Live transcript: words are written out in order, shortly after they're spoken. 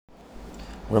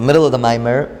We're in the middle of the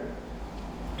Maimer,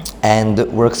 and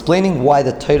we're explaining why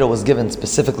the Torah was given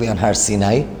specifically on Har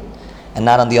Sinai and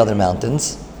not on the other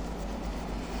mountains.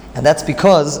 And that's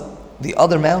because the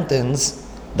other mountains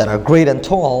that are great and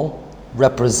tall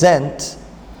represent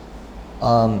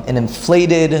an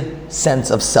inflated sense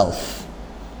of self,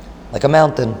 like a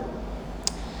mountain.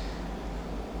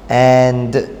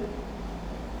 And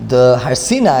the Har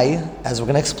Sinai, as we're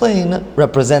going to explain,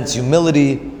 represents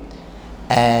humility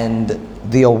and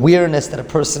the awareness that a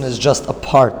person is just a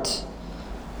part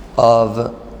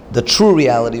of the true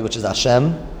reality, which is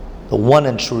Hashem, the one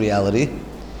and true reality.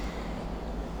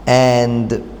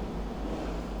 And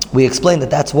we explained that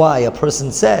that's why a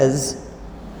person says,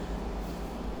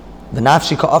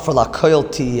 "V'nafshi ka'afar la'koil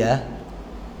tiyeh,"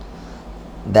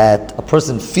 that a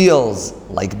person feels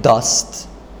like dust,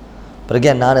 but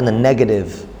again, not in the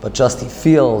negative, but just he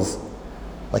feels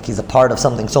like he's a part of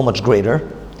something so much greater.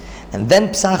 And then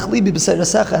psach libi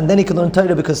b'seirasecha, and then he can learn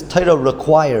Torah, because Torah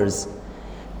requires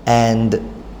and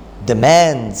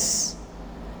demands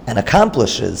and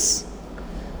accomplishes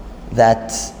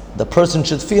that the person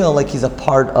should feel like he's a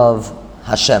part of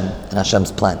Hashem and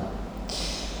Hashem's plan.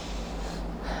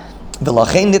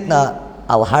 Velכן ניתנה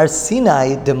על הר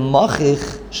סיני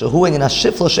דמכיך שהוא ענין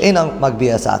השפלות שאינו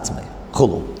מגביה עצמי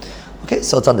chulu. Okay,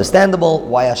 so it's understandable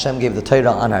why Hashem gave the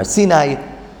Torah on Har Sinai,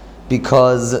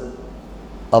 because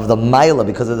of the maila,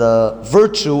 because of the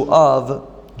virtue of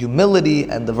humility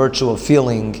and the virtue of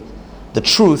feeling the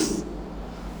truth,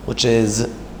 which is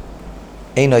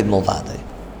einoid mulvade.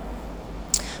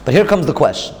 But here comes the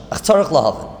question: Ach tzarich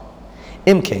lahaven,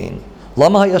 im kein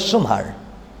lama haya shum har,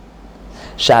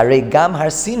 shahrei gam Har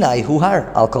Sinai hu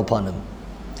har al kol panim.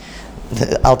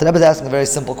 Alter Rebbe is asking a very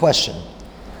simple question.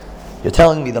 You're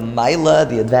telling me the maila,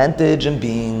 the advantage in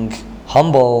being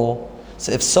humble.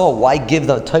 So if so, why give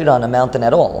the Torah on a mountain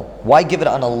at all? Why give it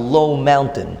on a low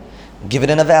mountain? Give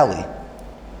it in a valley.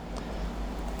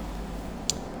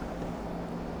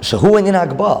 Shehu inin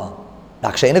agba.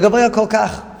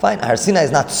 Fine, Har Sinai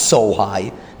is not so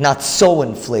high, not so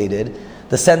inflated.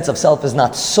 The sense of self is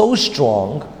not so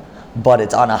strong, but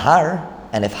it's on a har.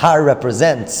 And if har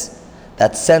represents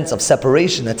that sense of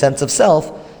separation, that sense of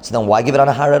self, so then why give it on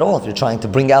a har at all if you're trying to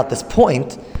bring out this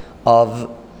point of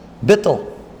bittul?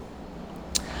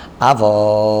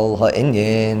 Aval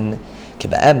ha'inyin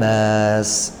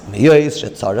kibe'emes miyos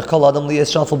shצריך kol adam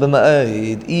להיות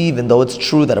במאד. Even though it's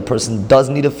true that a person does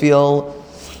need to feel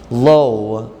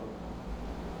low,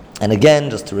 and again,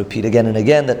 just to repeat again and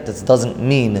again, that this doesn't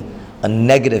mean a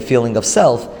negative feeling of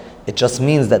self. It just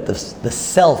means that the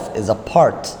self is a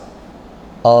part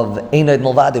of einoid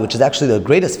mulvade, which is actually the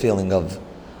greatest feeling of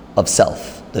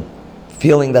self, the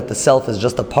feeling that the self is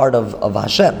just a part of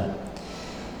Hashem.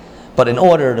 But in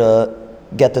order to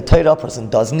get the Torah, a person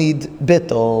does need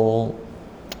bittul.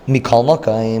 Mikol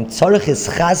makayim tzarich is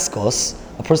chazkos.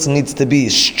 A person needs to be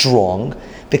strong.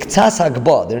 וקצת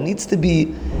הגבהה. There needs to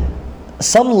be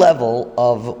some level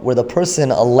of where the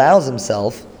person allows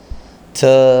himself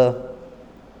to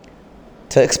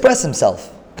express himself.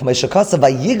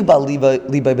 Viegba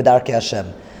bdרכי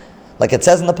Hashem. Like it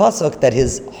says in the pasuk that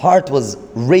his heart was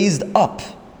raised up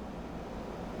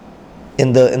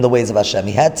in the ways of Hashem.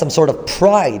 He had some sort of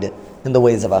pride in the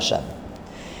ways of Hashem.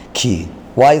 Ki.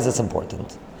 Why is this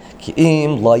important? Because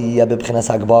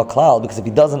if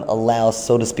he doesn't allow,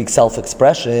 so to speak,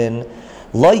 self-expression,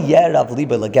 what's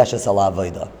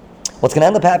going to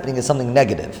end up happening is something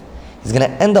negative. He's going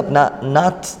to end up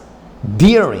not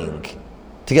daring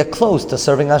to get close to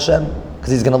serving Hashem,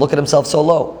 because he's going to look at himself so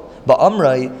low. If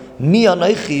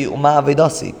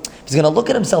he's going to look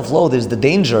at himself low, there's the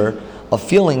danger of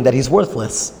feeling that he's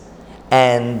worthless,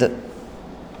 and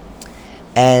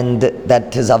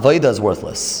that his avodah is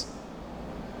worthless.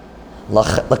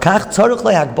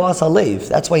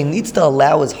 That's why he needs to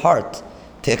allow his heart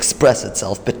to express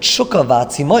itself. He needs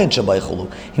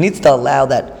to allow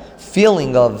that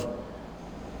feeling of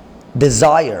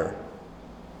desire,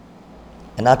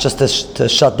 and not just to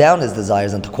shut down his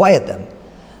desires and to quiet them.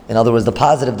 In other words, the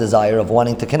positive desire of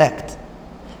wanting to connect.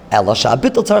 So in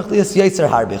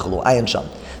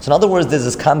other words, there's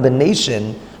this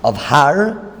combination of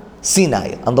Har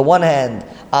Sinai. On the one hand,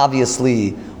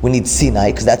 obviously we need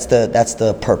Sinai, because that's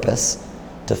the purpose,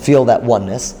 to feel that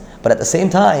oneness. But at the same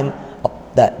time,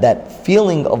 that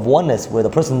feeling of oneness where the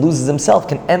person loses himself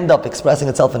can end up expressing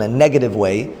itself in a negative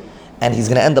way, and he's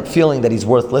going to end up feeling that he's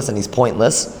worthless and he's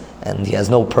pointless and he has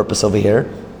no purpose over here.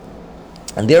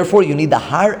 And therefore you need the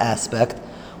Har aspect,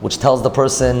 which tells the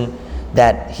person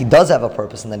that he does have a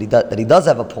purpose and that he does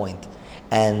have a point,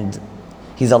 and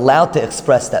he's allowed to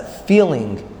express that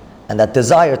feeling and that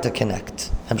desire to connect.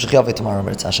 Tomorrow,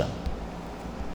 Hashem.